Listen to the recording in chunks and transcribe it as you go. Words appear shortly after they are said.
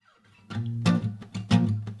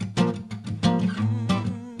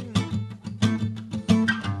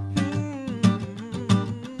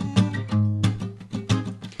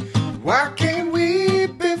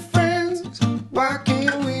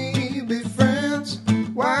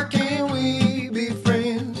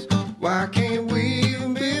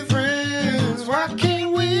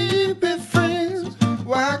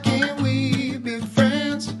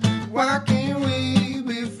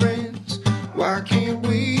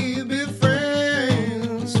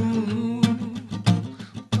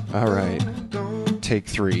take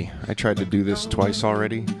 3. I tried to do this twice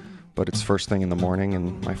already, but it's first thing in the morning,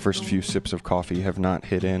 and my first few sips of coffee have not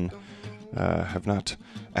hit in, have not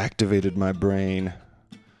activated my brain.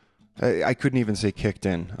 I couldn't even say kicked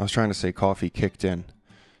in. I was trying to say coffee kicked in.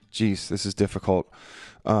 Jeez, this is difficult.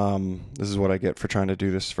 This is what I get for trying to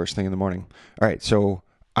do this first thing in the morning. All right, so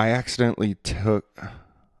I accidentally took...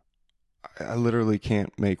 I literally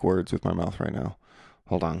can't make words with my mouth right now.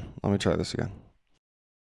 Hold on. Let me try this again.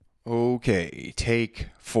 Okay, take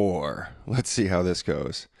 4. Let's see how this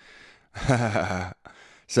goes.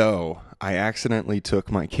 So, I accidentally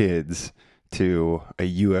took my kids to a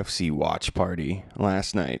UFC watch party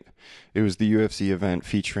last night. It was the UFC event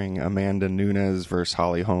featuring Amanda Nunes versus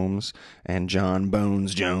Holly Holmes and John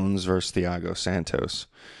Bones Jones versus Thiago Santos.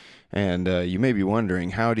 And you may be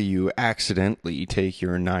wondering, how do you accidentally take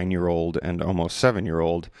your 9-year-old and almost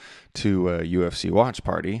 7-year-old to a UFC watch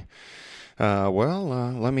party?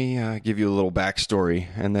 Let me give you a little backstory,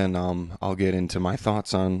 and then I'll get into my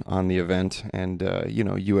thoughts on the event and,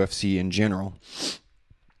 UFC in general.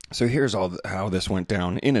 So here's how this went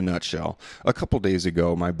down in a nutshell. A couple days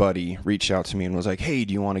ago, my buddy reached out to me and was like, hey,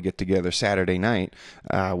 do you want to get together Saturday night?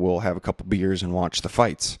 We'll have a couple beers and watch the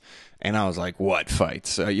fights. And I was like, what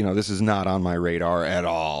fights? This is not on my radar at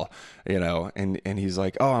all. And he's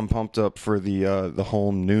like, oh, I'm pumped up for the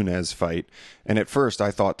Holm Nunes fight. And at first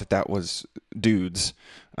I thought that was dudes,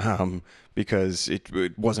 because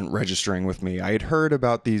it wasn't registering with me. I had heard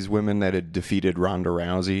about these women that had defeated Ronda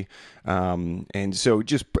Rousey. And so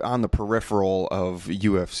just on the peripheral of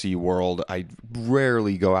UFC world, I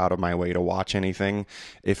rarely go out of my way to watch anything.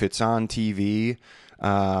 If it's on TV,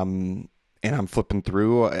 and I'm flipping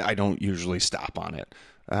through, I don't usually stop on it.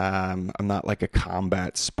 I'm not like a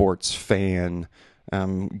combat sports fan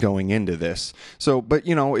going into this. So, but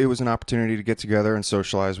it was an opportunity to get together and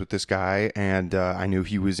socialize with this guy, and I knew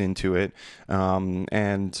he was into it.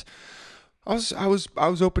 And I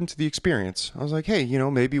was open to the experience. I was like, hey,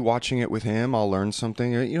 maybe watching it with him, I'll learn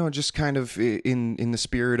something. Just kind of in the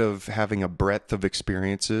spirit of having a breadth of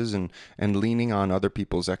experiences and leaning on other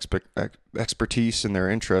people's expertise and their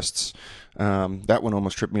interests. That one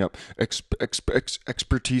almost tripped me up.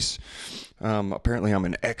 Expertise. Apparently, I'm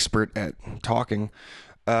an expert at talking.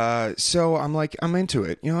 So I'm like, I'm into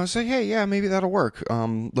it. I was like, hey, yeah, maybe that'll work.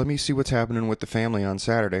 Let me see what's happening with the family on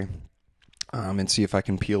Saturday. And see if I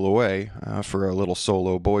can peel away for a little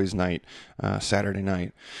solo boys' night Saturday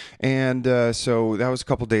night. And so that was a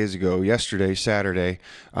couple days ago. Yesterday, Saturday,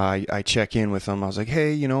 I check in with them. I was like,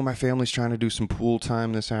 hey, my family's trying to do some pool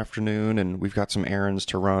time this afternoon, and we've got some errands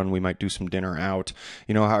to run. We might do some dinner out.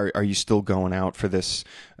 How are you still going out for this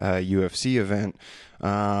UFC event?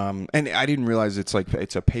 And I didn't realize it's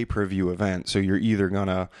a pay-per-view event, so you're either going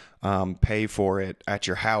to pay for it at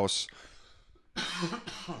your house.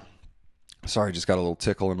 Sorry, I just got a little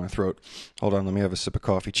tickle in my throat. Hold on, let me have a sip of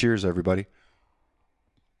coffee. Cheers, everybody.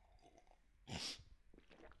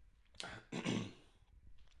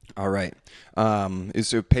 All right.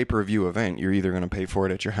 It's a pay-per-view event. You're either going to pay for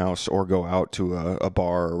it at your house or go out to a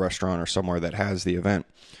bar or a restaurant or somewhere that has the event.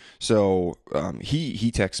 So he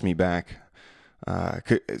texts me back.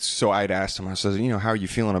 So I'd asked him, I said, how are you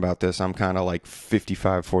feeling about this? I'm kind of like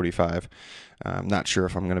 55-45. I'm not sure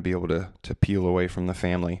if I'm going to be able to peel away from the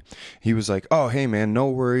family. He was like, oh, hey, man, no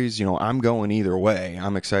worries. I'm going either way.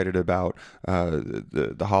 I'm excited about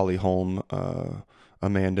the Holly Holm,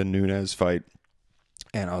 Amanda Nunes fight.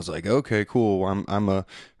 And I was like, okay, cool. I'm a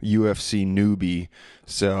UFC newbie,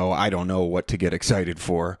 so I don't know what to get excited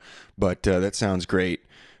for. But that sounds great.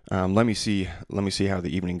 Let me see how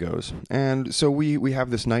the evening goes. And so we have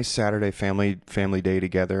this nice Saturday family day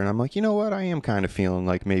together, and I'm like, you know what? I am kind of feeling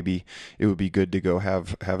like maybe it would be good to go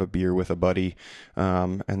have a beer with a buddy,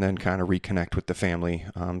 and then kind of reconnect with the family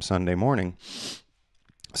Sunday morning.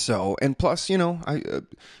 So, and plus,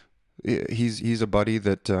 he's a buddy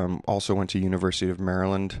that also went to University of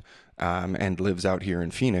Maryland and lives out here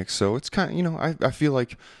in Phoenix. So it's kind of, I feel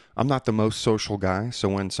like I'm not the most social guy, so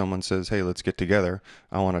when someone says, hey, let's get together,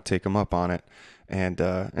 I want to take them up on it and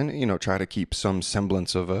try to keep some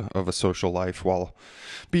semblance of a social life while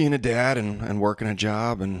being a dad and working a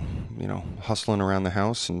job and, hustling around the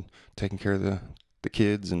house and taking care of the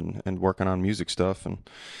kids and working on music stuff. And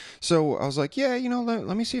so I was like, yeah,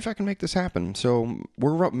 let me see if I can make this happen. So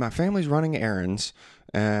my family's running errands,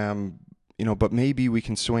 but maybe we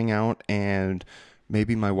can swing out and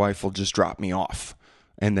maybe my wife will just drop me off.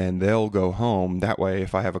 And then they'll go home. That way,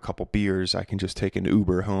 if I have a couple beers, I can just take an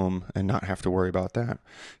Uber home and not have to worry about that.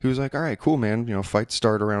 He was like, all right, cool, man. Fights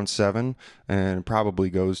start around 7 and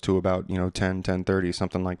probably goes to about, 10, 10:30,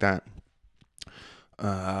 something like that.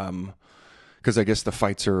 because I guess the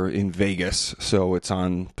fights are in Vegas, so it's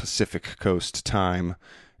on Pacific Coast time.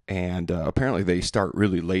 And apparently they start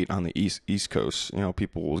really late on the East Coast.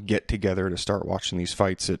 People will get together to start watching these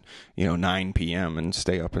fights at 9 p.m. and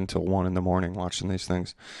stay up until 1 in the morning watching these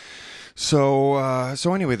things. So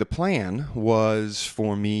anyway, the plan was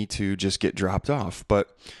for me to just get dropped off,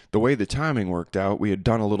 but the way the timing worked out, we had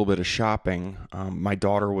done a little bit of shopping. My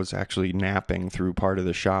daughter was actually napping through part of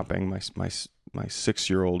the shopping. My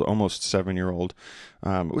 6-year-old, almost 7-year-old,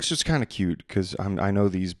 which is kind of cute because I know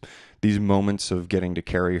these moments of getting to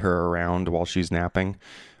carry her around while she's napping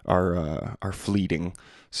are fleeting.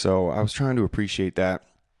 So I was trying to appreciate that,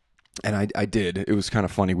 and I did. It was kind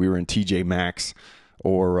of funny. We were in TJ Maxx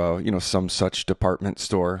or some such department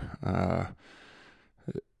store,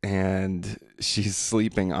 and she's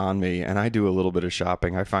sleeping on me, and I do a little bit of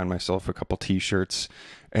shopping. I find myself a couple t-shirts,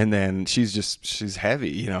 and then she's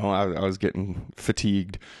heavy. I was getting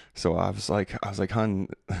fatigued, so I was like, "Hun,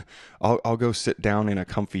 I'll go sit down in a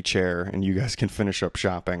comfy chair, and you guys can finish up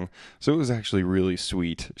shopping." So it was actually really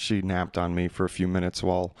sweet. She napped on me for a few minutes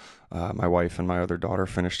while my wife and my other daughter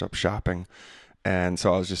finished up shopping, and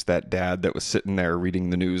so I was just that dad that was sitting there reading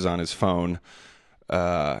the news on his phone.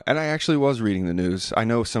 And I actually was reading the news. I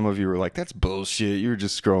know some of you were like, that's bullshit. You're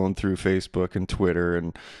just scrolling through Facebook and Twitter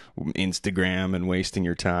and Instagram and wasting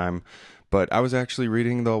your time. But I was actually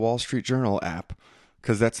reading the Wall Street Journal app,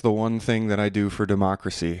 because that's the one thing that I do for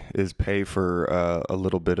democracy is pay for a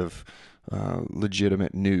little bit of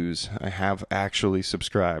legitimate news. I have actually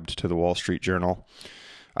subscribed to the Wall Street Journal.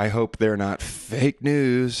 I hope they're not fake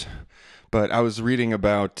news. But I was reading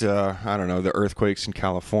about, the earthquakes in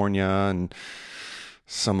California and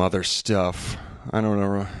some other stuff. I don't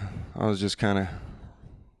know. I was just kind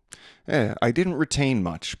of... I didn't retain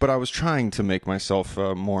much, but I was trying to make myself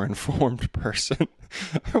a more informed person.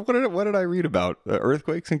 What did I read about?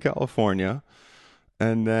 Earthquakes in California.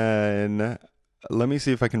 And then let me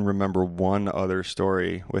see if I can remember one other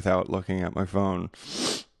story without looking at my phone.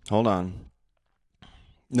 Hold on.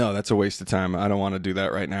 No, that's a waste of time. I don't want to do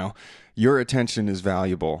that right now. Your attention is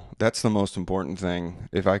valuable. That's the most important thing.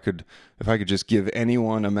 If I could just give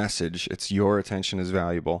anyone a message, it's your attention is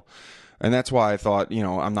valuable. And that's why I thought,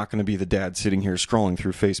 I'm not going to be the dad sitting here scrolling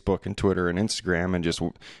through Facebook and Twitter and Instagram and just,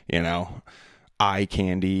 eye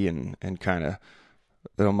candy and kind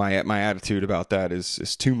of, my attitude about that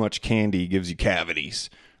is too much candy gives you cavities,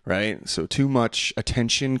 right? So too much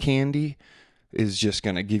attention candy is just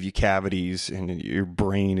going to give you cavities, and your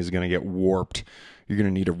brain is going to get warped. You're going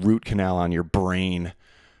to need a root canal on your brain.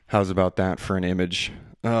 How's about that for an image?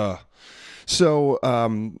 So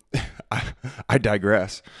I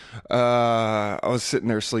digress. I was sitting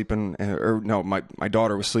there sleeping, my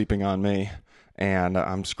daughter was sleeping on me, and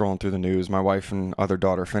I'm scrolling through the news. My wife and other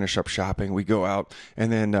daughter finish up shopping. We go out,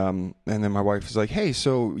 and then my wife is like, "Hey,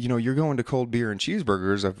 so you're going to Cold Beer and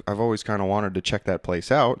Cheeseburgers. I've always kind of wanted to check that place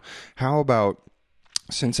out. How about,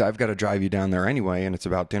 since I've got to drive you down there anyway, and it's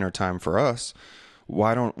about dinner time for us,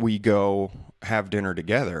 why don't we go have dinner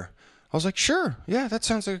together?" I was like, "Sure, yeah, that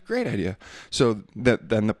sounds like a great idea." So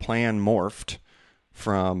then the plan morphed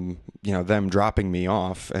from them dropping me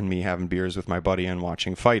off and me having beers with my buddy and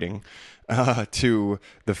watching fighting, to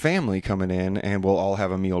the family coming in, and we'll all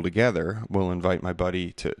have a meal together. We'll invite my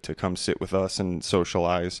buddy to come sit with us and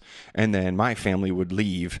socialize, and then my family would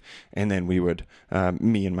leave, and then we would,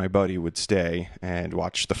 me and my buddy would stay and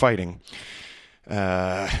watch the fighting.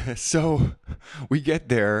 So we get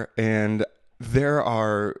there, and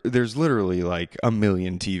there's literally like a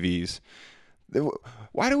million TVs.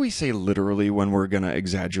 Why do we say literally when we're going to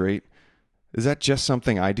exaggerate? Is that just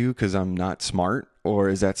something I do because I'm not smart, or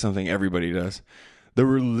is that something everybody does? There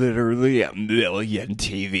were literally a million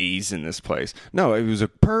TVs in this place. No, it was a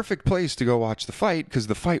perfect place to go watch the fight because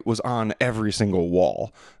the fight was on every single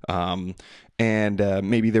wall. And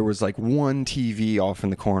maybe there was like one TV off in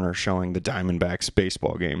the corner showing the Diamondbacks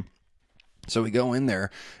baseball game. So we go in there,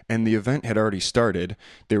 and the event had already started.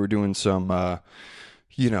 They were doing some...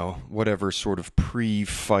 whatever sort of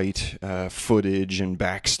pre-fight footage and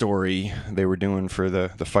backstory they were doing for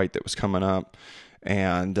the fight that was coming up.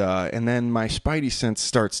 And then my spidey sense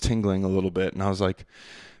starts tingling a little bit, and I was like,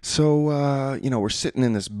 so, we're sitting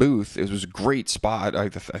in this booth. It was a great spot. I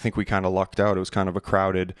think we kind of lucked out. It was kind of a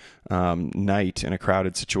crowded night in a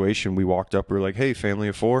crowded situation. We walked up. We were like, "Hey, family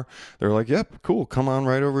of four." They're like, "Yep, cool. Come on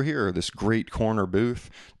right over here." This great corner booth.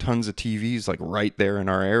 Tons of TVs like right there in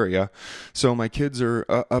our area. So my kids are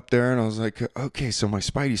up there, and I was like, okay, so my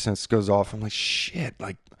spidey sense goes off. I'm like, shit,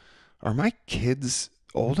 like, are my kids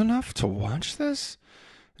old enough to watch this?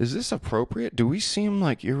 is this appropriate? Do we seem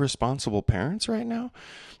like irresponsible parents right now?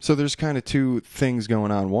 So there's kind of two things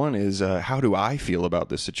going on. One is how do I feel about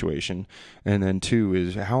this situation? And then two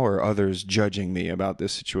is how are others judging me about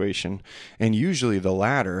this situation? And usually the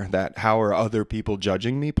latter, that how are other people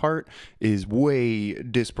judging me part, is way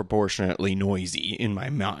disproportionately noisy in my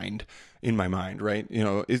mind. Right?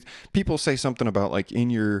 People say something about like in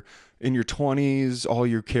your 20s all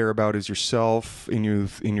you care about is yourself. In your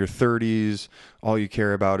 30s all you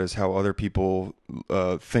care about is how other people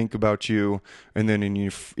think about you, and then in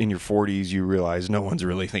your 40s you realize no one's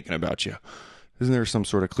really thinking about you. Isn't there some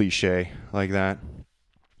sort of cliche like that?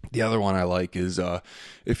 The other one I like is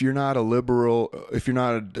if you're not a liberal, if you're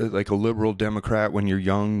not like a liberal Democrat when you're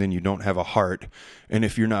young, then you don't have a heart. And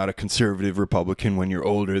if you're not a conservative Republican when you're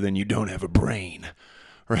older, then you don't have a brain.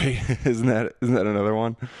 Right? Isn't that another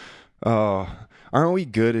one? Aren't we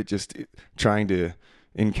good at just trying to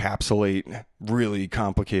encapsulate really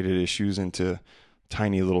complicated issues into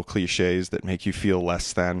tiny little cliches that make you feel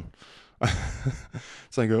less than?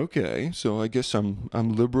 It's like, okay, so I guess I'm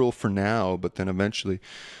liberal for now, but then eventually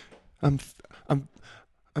I'm I'm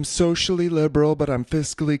I'm socially liberal, but I'm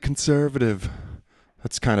fiscally conservative.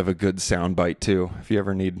 That's kind of a good soundbite too. If you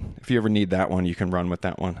ever need that one, you can run with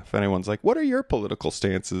that one. If anyone's like, "What are your political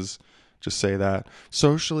stances?" Just say that.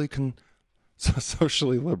 Socially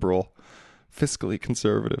liberal, fiscally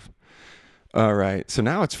conservative. All right. So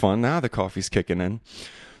now it's fun. Now the coffee's kicking in.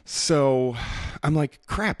 So I'm like,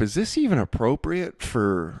 crap, is this even appropriate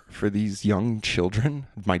for these young children,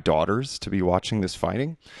 my daughters, to be watching this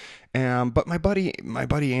fighting? But my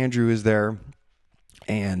buddy Andrew is there,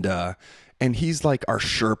 and he's like our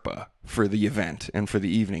Sherpa for the event and for the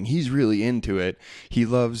evening. He's really into it. He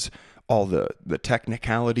loves all the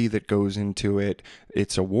technicality that goes into it.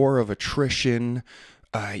 It's a war of attrition.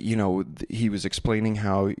 He was explaining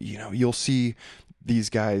how, you'll see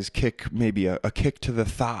these guys kick maybe a kick to the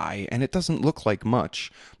thigh, and it doesn't look like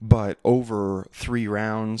much, but over 3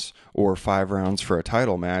 rounds or 5 rounds for a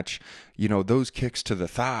title match, those kicks to the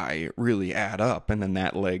thigh really add up, and then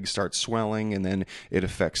that leg starts swelling, and then it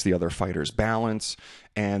affects the other fighter's balance.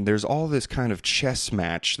 And there's all this kind of chess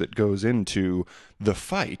match that goes into the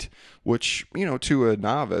fight, which, to a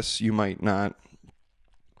novice, you might not,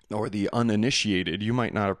 or the uninitiated, you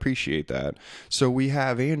might not appreciate that. So we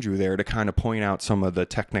have Andrew there to kind of point out some of the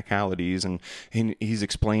technicalities, and he's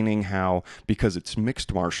explaining how, because it's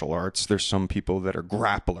mixed martial arts, there's some people that are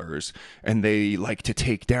grapplers, and they like to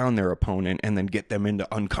take down their opponent and then get them into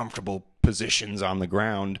uncomfortable positions on the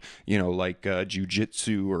ground, like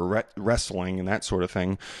jiu-jitsu or wrestling and that sort of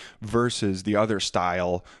thing, versus the other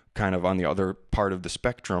style, kind of on the other part of the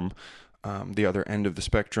spectrum. The other end of the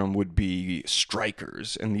spectrum would be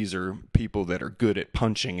strikers, and these are people that are good at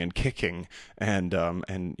punching and kicking and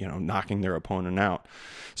knocking their opponent out.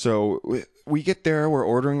 So we get there, we're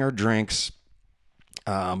ordering our drinks,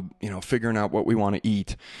 figuring out what we want to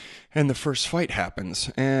eat, and the first fight happens,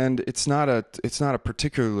 and it's not a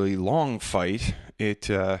particularly long fight. It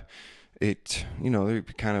kind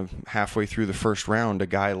of halfway through the first round, a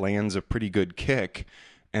guy lands a pretty good kick,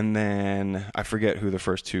 and then I forget who the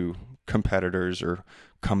first two competitors or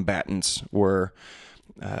combatants were.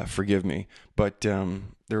 Forgive me, but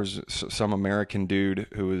there was some American dude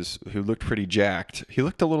who looked pretty jacked. He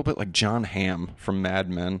looked a little bit like John Hamm from Mad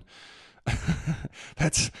Men.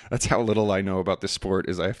 That's how little I know about this sport.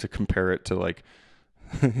 Is I have to compare it to like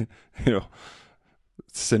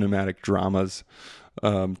cinematic dramas,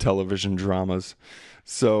 television dramas.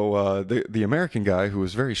 So the American guy, who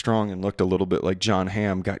was very strong and looked a little bit like John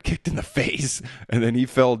Hamm, got kicked in the face, and then he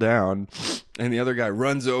fell down, and the other guy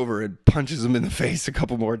runs over and punches him in the face a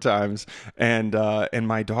couple more times, and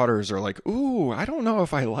my daughters are like, "Ooh, I don't know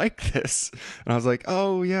if I like this," and I was like,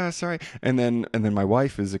 "Oh yeah, sorry," and then my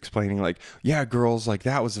wife is explaining like, "Yeah, girls, like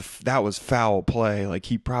that was foul play, like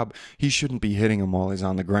he shouldn't be hitting him while he's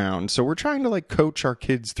on the ground." So we're trying to like coach our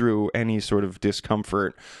kids through any sort of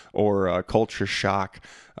discomfort or culture shock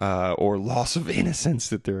or loss of innocence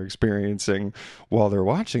that they're experiencing while they're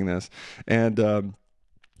watching this.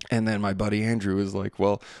 And then my buddy Andrew is like,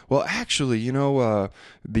 well, actually,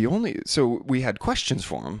 so we had questions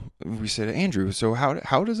for him. We said, "Andrew, so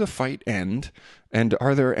how does a fight end? And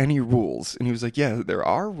are there any rules?" And he was like, "Yeah, there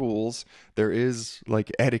are rules. There is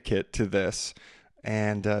like etiquette to this."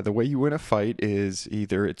 And the way you win a fight is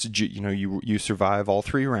either you survive all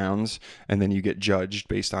 3 rounds, and then you get judged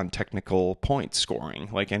based on technical point scoring.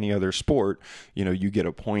 Like any other sport, you get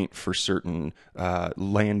a point for certain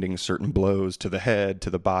landing certain blows to the head,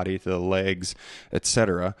 to the body, to the legs,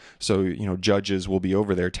 etc. So judges will be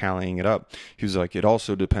over there tallying it up. He was like, it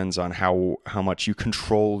also depends on how much you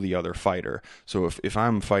control the other fighter. So if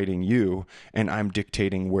I'm fighting you and I'm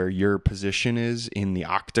dictating where your position is in the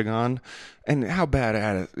octagon, and how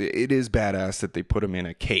badass it is badass that they put him in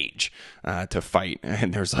a cage to fight,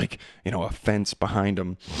 and there's like a fence behind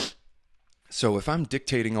him. So if I'm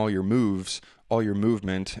dictating all your moves, all your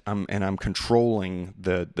movement, and I'm controlling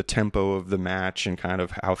the tempo of the match and kind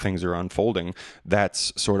of how things are unfolding,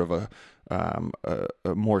 that's sort of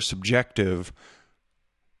a more subjective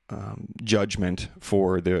judgment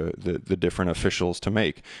for the different officials to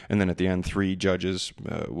make. And then at the end, 3 judges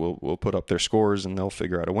will put up their scores, and they'll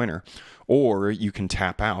figure out a winner. Or you can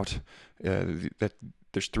tap out.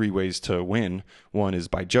 There's 3 ways to win. One is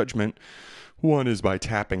by judgment. One is by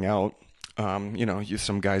tapping out.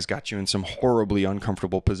 Some guy's got you in some horribly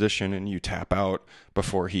uncomfortable position, and you tap out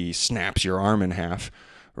before he snaps your arm in half,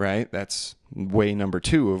 right? That's way number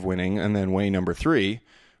 2 of winning. And then way number 3,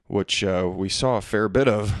 which we saw a fair bit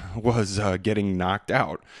of, was getting knocked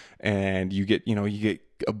out. And you get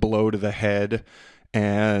a blow to the head,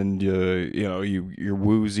 and you're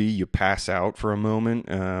woozy, you pass out for a moment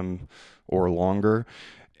or longer,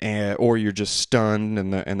 or you're just stunned,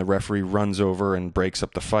 and the referee runs over and breaks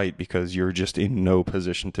up the fight because you're just in no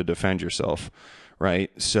position to defend yourself.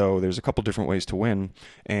 Right? So there's a couple different ways to win.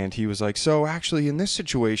 And he was like, so actually in this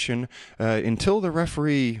situation, until the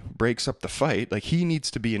referee breaks up the fight, like, he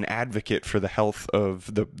needs to be an advocate for the health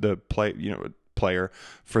of the player,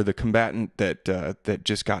 for the combatant that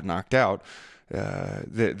just got knocked out.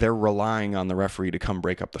 They're relying on the referee to come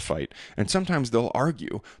break up the fight. And sometimes they'll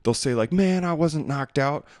argue. They'll say like, man, I wasn't knocked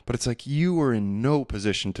out. But it's like, you were in no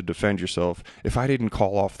position to defend yourself. If I didn't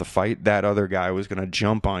call off the fight, that other guy was going to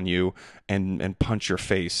jump on you and punch your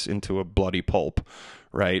face into a bloody pulp,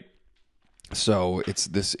 right? So it's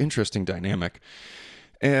this interesting dynamic.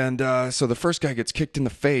 And so the first guy gets kicked in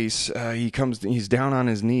the face. He's down on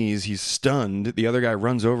his knees. He's stunned. The other guy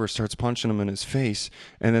runs over, starts punching him in his face,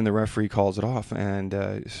 and then the referee calls it off.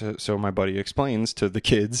 And so my buddy explains to the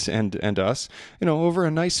kids and us, over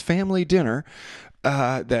a nice family dinner,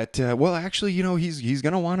 that actually, he's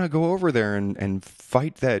gonna want to go over there and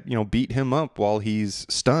fight that, beat him up while he's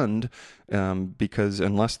stunned, because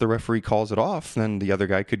unless the referee calls it off, then the other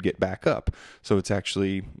guy could get back up. So it's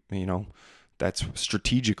actually, that's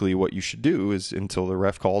strategically what you should do, is until the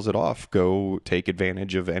ref calls it off, go take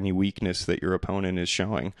advantage of any weakness that your opponent is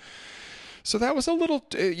showing. So that was a little,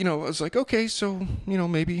 I was like, okay, so,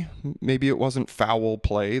 maybe it wasn't foul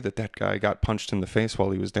play that guy got punched in the face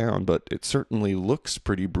while he was down, but it certainly looks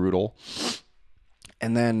pretty brutal.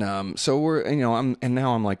 And then, so we're, now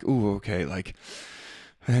I'm like, ooh, okay, like,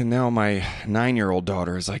 and now my 9-year-old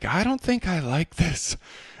daughter is like, I don't think I like this.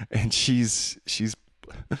 And she's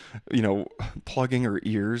plugging her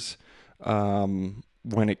ears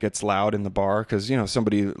when it gets loud in the bar, because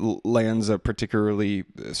somebody lands a particularly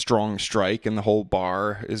strong strike and the whole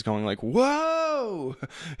bar is going like, whoa.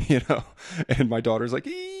 And my daughter's like,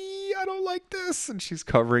 I don't like this, and she's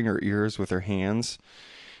covering her ears with her hands.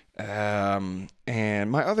 And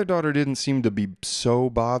my other daughter didn't seem to be so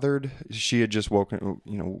bothered. She had just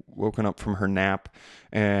woken up from her nap,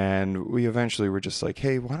 and we eventually were just like,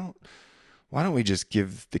 hey, why don't we just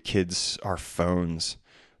give the kids our phones?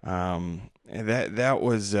 That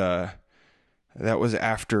was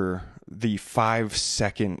after the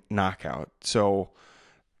 5-second knockout. So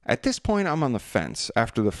at this point, I'm on the fence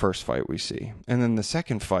after the first fight we see. And then the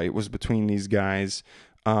second fight was between these guys,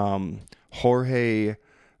 Jorge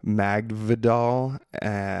Masvidal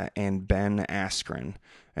and Ben Askren.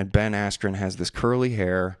 And Ben Askren has this curly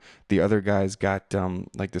hair. The other guy's got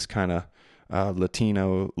like this kind of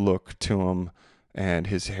Latino look to him, and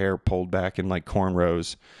his hair pulled back in like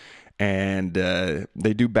cornrows. And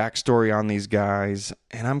they do backstory on these guys,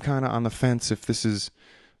 and I'm kind of on the fence if this is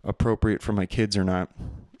appropriate for my kids or not,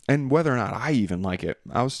 and whether or not I even like it.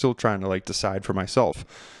 I was still trying to like decide for myself.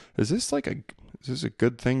 Is this a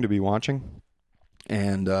good thing to be watching?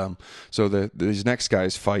 And so these next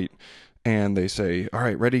guys fight, and they say, all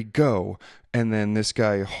right, ready, go. And then this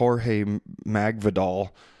guy, Jorge Masvidal,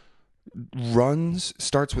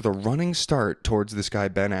 starts with a running start towards this guy,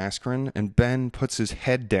 Ben Askren, and Ben puts his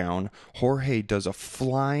head down. Jorge does a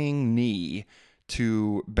flying knee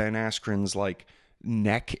to Ben Askren's like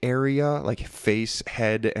neck area, like face,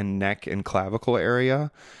 head, and neck and clavicle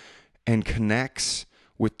area, and connects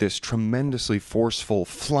with this tremendously forceful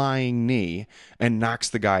flying knee and knocks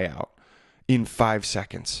the guy out in 5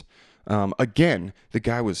 seconds. Again, the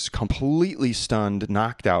guy was completely stunned,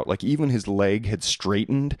 knocked out. Like, even his leg had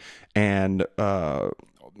straightened, and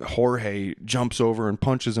Jorge jumps over and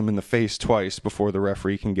punches him in the face twice before the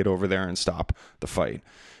referee can get over there and stop the fight.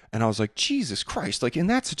 And I was like, Jesus Christ, like, in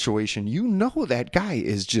that situation, you know that guy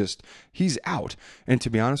is just, he's out. And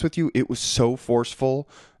to be honest with you, it was so forceful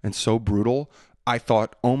and so brutal. I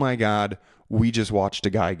thought, oh my God, we just watched a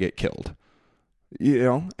guy get killed. You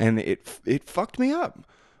know, and it fucked me up.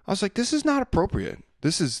 I was like, this is not appropriate.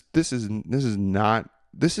 This is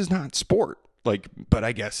not sport. Like, but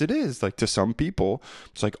I guess it is. Like, to some people,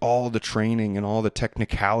 it's like all the training and all the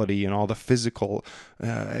technicality and all the physical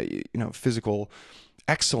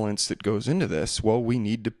excellence that goes into this. Well, we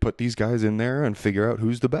need to put these guys in there and figure out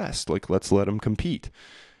who's the best. Like, let's let them compete.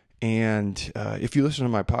 And if you listen to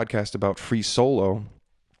my podcast about Free Solo,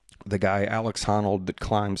 the guy Alex Honnold that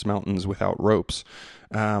climbs mountains without ropes,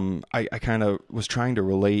 I kind of was trying to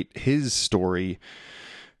relate his story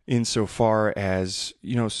insofar as,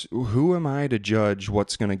 you know, who am I to judge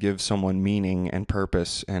what's going to give someone meaning and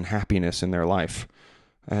purpose and happiness in their life?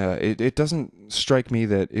 It doesn't strike me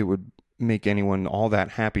that it would make anyone all that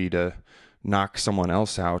happy to knock someone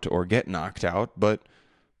else out or get knocked out, but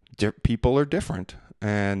people are different.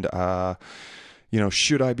 And, you know,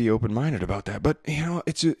 should I be open-minded about that? But, you know,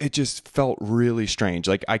 it just felt really strange.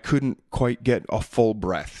 Like, I couldn't quite get a full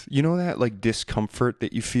breath. You know that, like, discomfort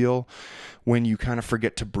that you feel when you kind of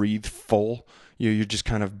forget to breathe full? You're just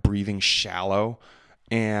kind of breathing shallow.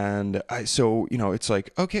 And so, you know, it's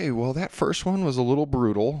like, okay, well, that first one was a little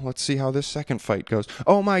brutal. Let's see how this second fight goes.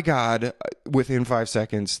 Oh, my God. Within 5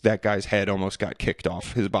 seconds, that guy's head almost got kicked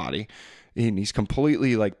off his body. And he's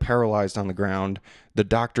completely, like, paralyzed on the ground. The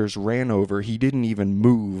doctors ran over. He didn't even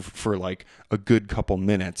move for, like, a good couple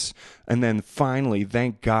minutes. And then finally,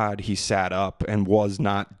 thank God, he sat up and was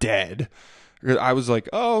not dead. I was like,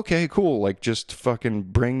 oh, okay, cool. Like, just fucking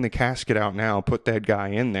bring the casket out now, put that guy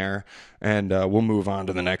in there, and we'll move on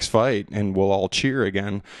to the next fight, and we'll all cheer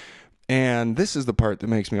again. And this is the part that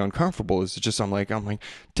makes me uncomfortable. Is just I'm like, don't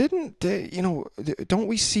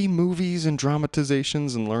we see movies and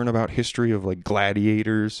dramatizations and learn about history of, like,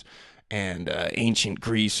 gladiators and ancient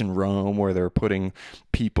Greece and Rome, where they're putting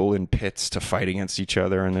people in pits to fight against each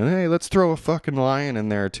other, and then, hey, let's throw a fucking lion in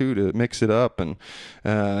there too to mix it up, and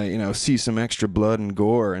see some extra blood and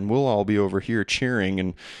gore, and we'll all be over here cheering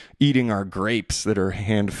and eating our grapes that are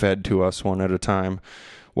hand fed to us one at a time,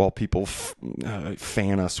 while people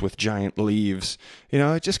fan us with giant leaves. You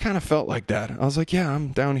know, it just kind of felt like that. I was like, yeah, I'm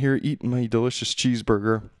down here eating my delicious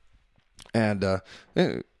cheeseburger, and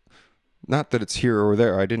not that it's here or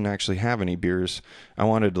there. I didn't actually have any beers. I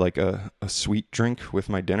wanted, like, a sweet drink with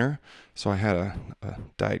my dinner, so I had a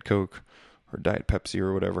Diet Coke or Diet Pepsi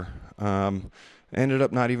or whatever. Ended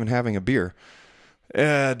up not even having a beer.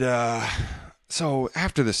 And so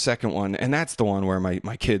after the second one, and that's the one where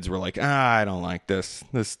my kids were like, I don't like this,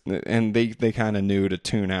 and they kind of knew to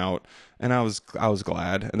tune out. And I was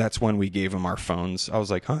glad. And that's when we gave them our phones. I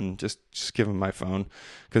was like, hun, just give them my phone,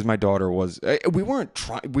 because my daughter was. We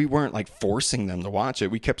weren't like forcing them to watch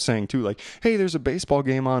it. We kept saying too, like, hey, there's a baseball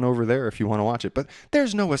game on over there if you want to watch it. But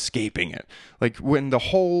there's no escaping it. Like, when the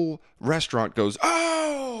whole restaurant goes,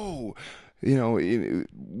 oh, you know,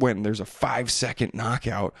 when there's a 5-second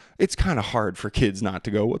knockout, it's kind of hard for kids not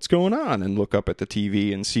to go, what's going on, and look up at the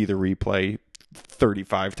TV and see the replay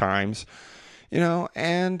 35 times. You know,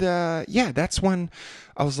 and that's when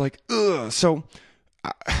I was like, ugh. So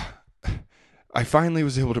I finally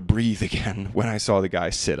was able to breathe again when I saw the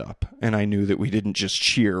guy sit up, and I knew that we didn't just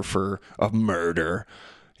cheer for a murder,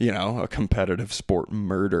 you know, a competitive sport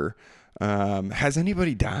murder. Has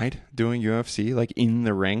anybody died doing UFC, like, in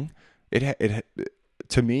the ring? It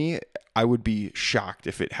to me, I would be shocked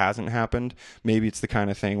if it hasn't happened. Maybe it's the kind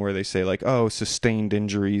of thing where they say, like, oh, sustained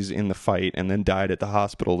injuries in the fight and then died at the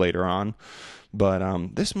hospital later on. But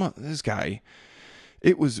this guy,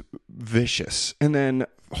 it was vicious. And then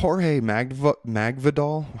Jorge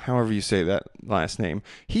Magvidal, however you say that last name,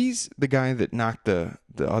 he's the guy that knocked the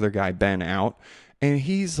other guy, Ben, out. And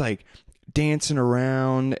he's, like, dancing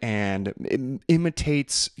around and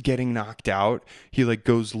imitates getting knocked out. He, like,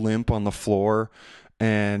 goes limp on the floor,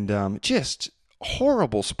 and just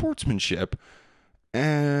horrible sportsmanship.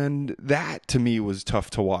 And that, to me, was tough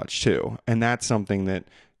to watch too. And that's something that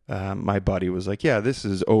my buddy was like, yeah, this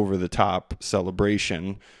is over the top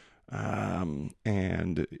celebration.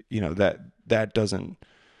 And, you know, that doesn't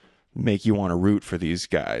make you want to root for these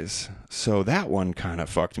guys. So that one kind of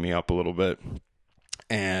fucked me up a little bit.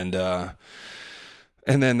 And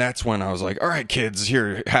And then that's when I was like, all right, kids,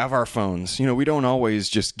 here, have our phones. We don't always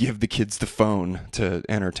just give the kids the phone to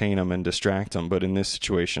entertain them and distract them. But in this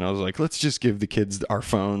situation, I was like, let's just give the kids our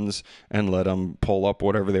phones and let them pull up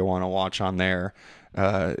whatever they want to watch on there.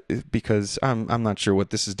 Because I'm not sure what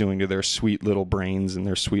this is doing to their sweet little brains and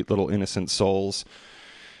their sweet little innocent souls.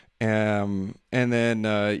 And then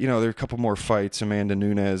there were a couple more fights. Amanda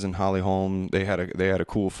Nunes and Holly Holm, they had a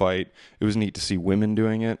cool fight. It was neat to see women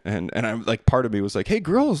doing it, and I'm like, part of me was like, hey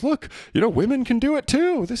girls, look, women can do it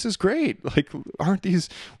too. This is great. Like, aren't these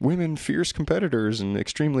women fierce competitors and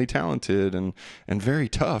extremely talented and very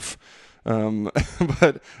tough?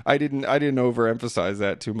 But I didn't overemphasize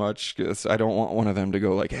that too much, because I don't want one of them to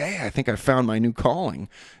go like, hey, I think I found my new calling.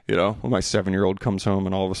 When my 7-year-old comes home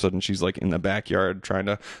and all of a sudden she's like in the backyard trying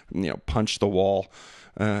to, punch the wall,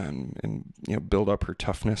 and build up her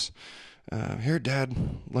toughness. Here, Dad,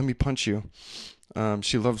 let me punch you.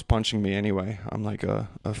 She loves punching me anyway. I'm like a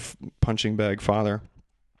punching bag father.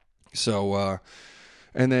 So,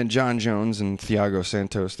 and then John Jones and Thiago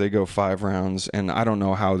Santos, they go 5 rounds, and I don't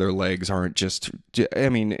know how their legs aren't just... I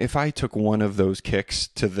mean, if I took one of those kicks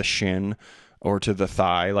to the shin or to the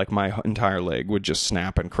thigh, like, my entire leg would just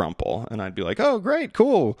snap and crumple, and I'd be like, oh, great,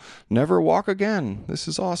 cool, never walk again. This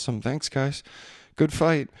is awesome. Thanks, guys. Good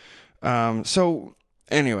fight. So,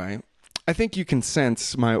 anyway, I think you can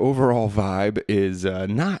sense my overall vibe is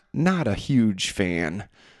not a huge fan.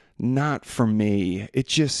 Not for me. It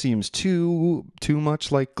just seems too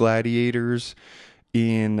much like gladiators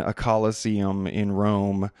in a coliseum in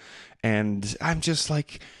Rome, and I'm just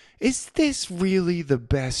like, is this really the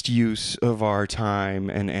best use of our time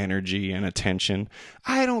and energy and attention?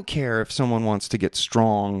 I don't care if someone wants to get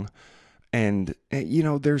strong, and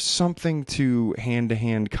there's something to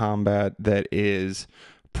hand-to-hand combat that is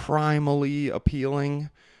primally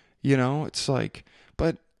appealing. It's like,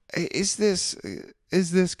 but is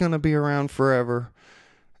this going to be around forever?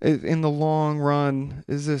 In the long run,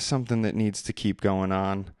 is this something that needs to keep going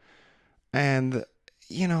on? And,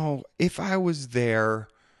 if I was there,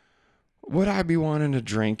 would I be wanting to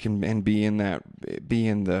drink and be in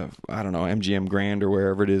the, I don't know, MGM Grand or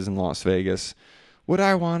wherever it is in Las Vegas? Would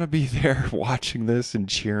I want to be there watching this and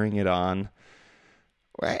cheering it on?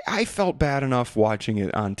 I felt bad enough watching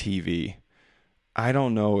it on TV. I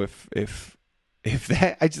don't know if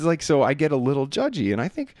that, I just like, so I get a little judgy, and I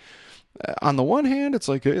think on the one hand, it's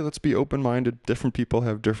like, hey, let's be open-minded. Different people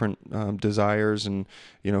have different desires, and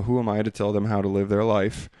who am I to tell them how to live their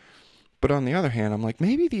life? But on the other hand, I'm like,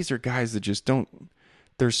 maybe these are guys that just don't,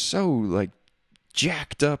 they're so like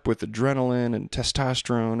jacked up with adrenaline and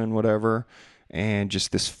testosterone and whatever, and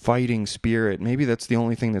just this fighting spirit. Maybe that's the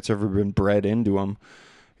only thing that's ever been bred into them,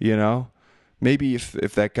 Maybe if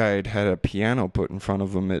that guy had a piano put in front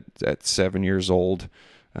of him at 7 years old,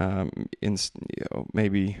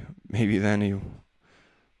 maybe then he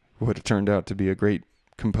would have turned out to be a great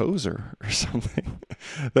composer or something.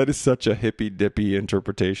 That is such a hippy dippy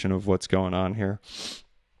interpretation of what's going on here.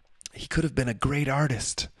 He could have been a great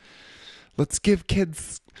artist. Let's give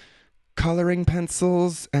kids coloring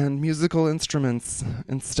pencils and musical instruments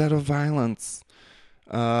instead of violence.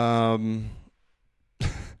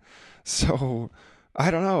 So, I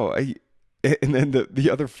don't know. And then the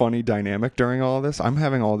other funny dynamic during all of this, I'm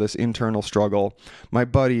having all this internal struggle. My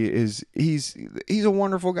buddy he's a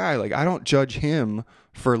wonderful guy. Like, I don't judge him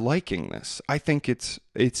for liking this. I think it's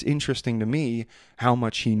interesting to me how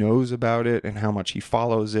much he knows about it and how much he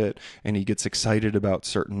follows it, and he gets excited about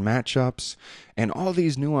certain matchups and all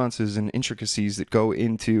these nuances and intricacies that go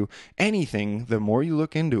into anything. The more you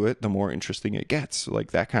look into it, the more interesting it gets,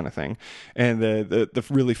 like that kind of thing. And the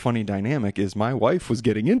really funny dynamic is my wife was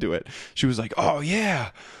getting into it. She was like, oh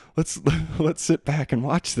yeah, let's sit back and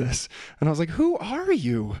watch this. And I was like, who are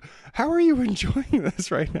you? How are you enjoying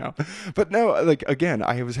this right now? But no, like, again,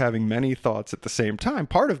 I was having many thoughts at the same time.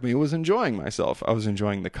 Part of me was enjoying myself. I was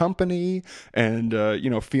enjoying the company and,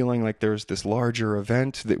 feeling like there's this larger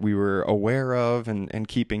event that we were aware of and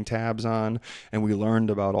keeping tabs on. And we learned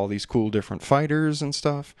about all these cool different fighters and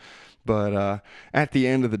stuff. But at the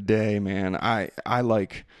end of the day, man, I'm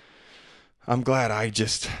glad I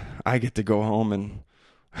get to go home and,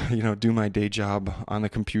 do my day job on the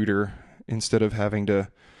computer instead of having to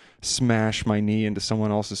smash my knee into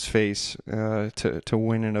someone else's face to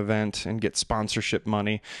win an event and get sponsorship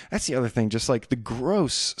money. That's the other thing, just like the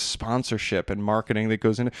gross sponsorship and marketing that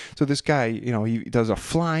goes into. So this guy, he does a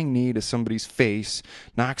flying knee to somebody's face,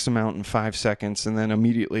 knocks him out in 5 seconds, and then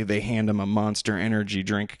immediately they hand him a Monster Energy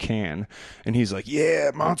drink can, and he's like,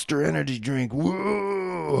 yeah, Monster Energy drink,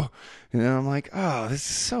 woo! And I'm like, oh, this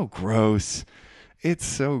is so gross. It's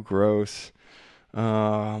so gross.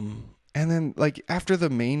 And then, like, after the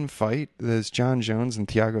main fight, there's John Jones and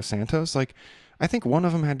Thiago Santos. Like, I think one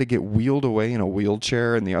of them had to get wheeled away in a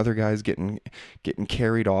wheelchair, and the other guy's getting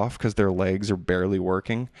carried off because their legs are barely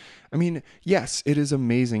working. I mean, yes, it is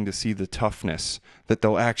amazing to see the toughness that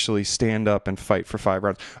they'll actually stand up and fight for 5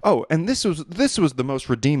 rounds. Oh, and this was the most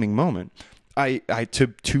redeeming moment.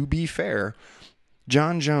 To be fair,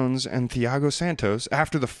 John Jones and Thiago Santos,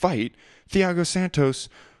 after the fight, Thiago Santos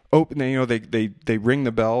open. They ring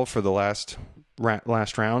the bell for the last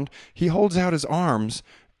round. He holds out his arms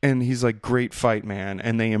and he's like, "Great fight, man!"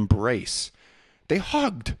 And they embrace. They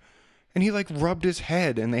hugged, and he like rubbed his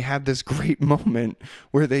head, and they had this great moment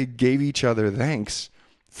where they gave each other thanks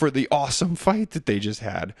for the awesome fight that they just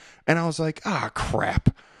had. And I was like, ah,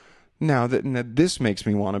 crap. Now that this makes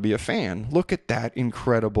me want to be a fan. Look at that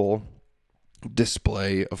incredible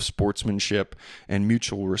display of sportsmanship and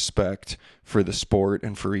mutual respect for the sport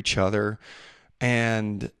and for each other.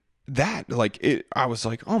 And that, like, it, I was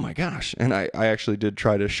like, oh my gosh. And I actually did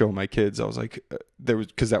try to show my kids. I was like,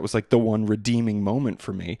 because that was like the one redeeming moment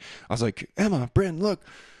for me. I was like, Emma, Bryn, look,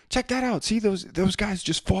 check that out. See, those guys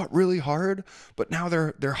just fought really hard, but now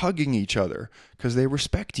they're hugging each other because they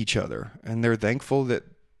respect each other and they're thankful that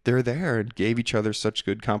they're there and gave each other such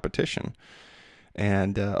good competition.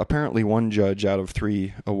 And apparently one judge out of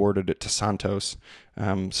 3 awarded it to Santos.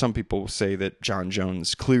 Some people say that John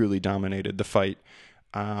Jones clearly dominated the fight,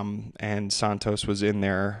 and Santos was in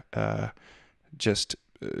there just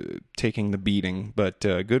taking the beating. But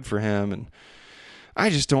good for him. And I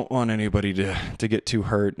just don't want anybody to get too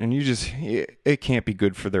hurt. And it can't be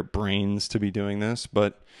good for their brains to be doing this.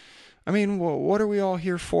 But, I mean, what are we all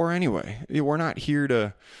here for anyway? We're not here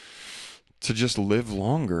to just live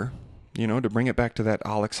longer. You know, to bring it back to that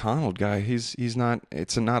Alex Honnold guy, he's not.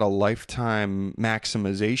 It's not a lifetime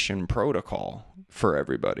maximization protocol for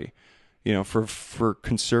everybody. You know, for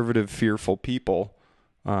conservative, fearful people,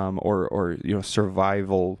 or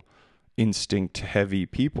survival instinct heavy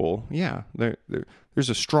people. Yeah, there's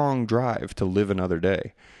a strong drive to live another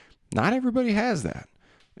day. Not everybody has that,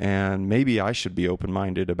 and maybe I should be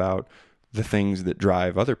open-minded about the things that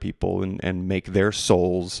drive other people and make their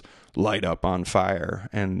souls light up on fire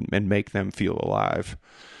and make them feel alive.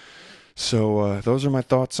 So those are my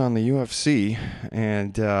thoughts on the UFC.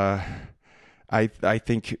 And I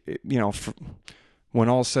think, when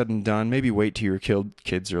all's said and done, maybe wait till your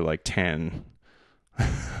kids are like 10.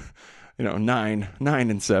 9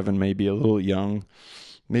 and 7 may be a little young.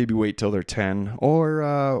 Maybe wait till they're 10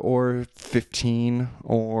 or 15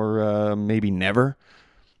 or maybe never.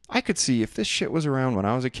 I could see if this shit was around when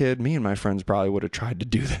I was a kid, me and my friends probably would have tried to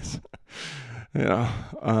do this. No,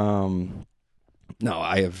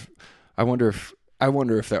 I wonder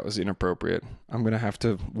if that was inappropriate. I'm going to have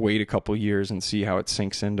to wait a couple years and see how it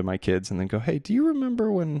sinks into my kids and then go, "Hey, do you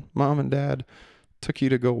remember when Mom and Dad took you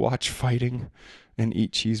to go watch fighting and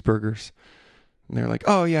eat cheeseburgers?" And they're like,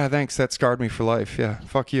 "Oh yeah, thanks. That scarred me for life. Yeah,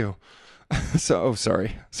 fuck you." So,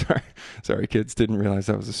 sorry, kids. Didn't realize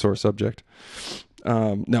that was a sore subject.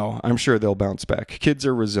 No, I'm sure they'll bounce back. Kids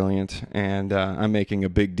are resilient, and I'm making a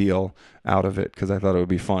big deal out of it because I thought it would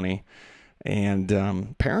be funny. And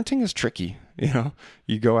parenting is tricky.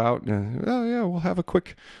 You go out and we'll have a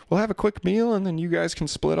quick meal, and then you guys can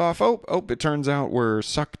split off. Oh, it turns out we're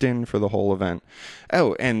sucked in for the whole event.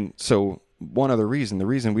 Oh, and so one other reason, the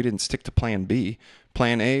reason we didn't stick to Plan B.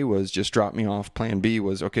 Plan A was just drop me off. Plan B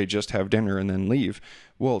was, okay, just have dinner and then leave.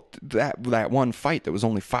 Well, that one fight that was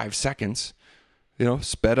only 5 seconds,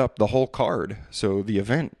 sped up the whole card. So the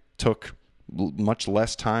event took much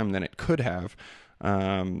less time than it could have.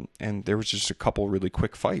 And there was just a couple really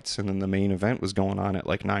quick fights. And then the main event was going on at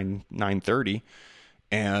like 9:30.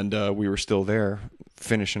 And we were still there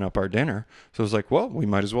finishing up our dinner. So I was like, well, we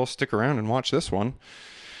might as well stick around and watch this one.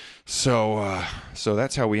 So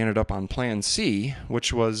that's how we ended up on Plan C,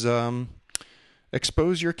 which was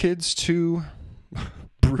expose your kids to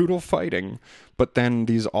brutal fighting, but then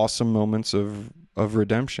these awesome moments of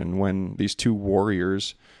redemption when these two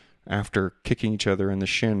warriors, after kicking each other in the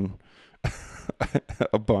shin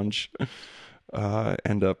a bunch,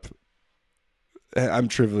 end up. I'm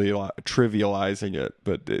trivializing it,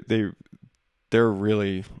 but they're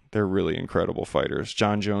really incredible fighters.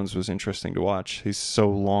 John Jones was interesting to watch. He's so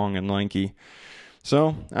long and lanky.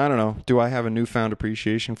 So, I don't know. Do I have a newfound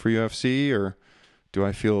appreciation for UFC, or do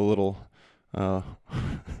I feel a little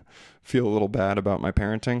bad about my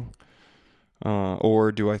parenting?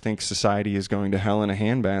 Or do I think society is going to hell in a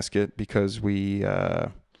handbasket because we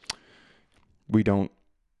don't,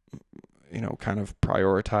 kind of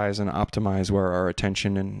prioritize and optimize where our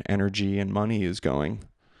attention and energy and money is going?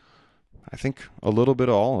 I think a little bit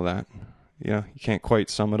of all of that. You can't quite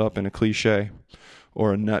sum it up in a cliche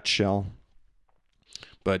or a nutshell.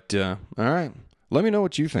 But all right, let me know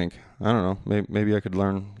what you think. I don't know. Maybe I could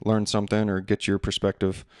learn something or get your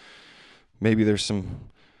perspective. Maybe there's some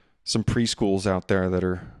preschools out there that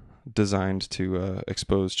are designed to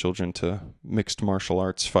expose children to mixed martial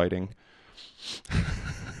arts fighting.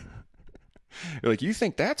 You're like, you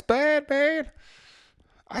think that's bad, man?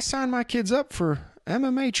 I signed my kids up for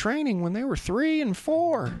MMA training when they were 3 and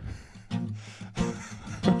 4.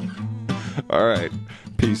 All right.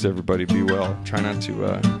 Peace, everybody. Be well. Try not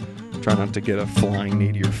to get a flying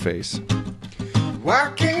knee to your face.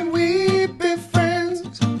 Why can't we be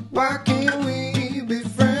friends? Why can't we be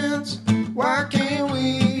friends? Why can't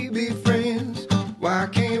we be friends? Why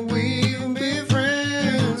can't we be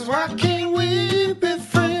friends? Why can't we be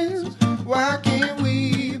friends? Why can't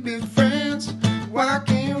we be friends? Why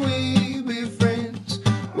can't we be friends?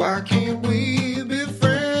 Why can't we be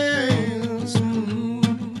friends?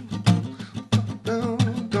 Don't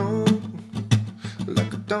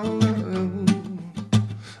like a don't.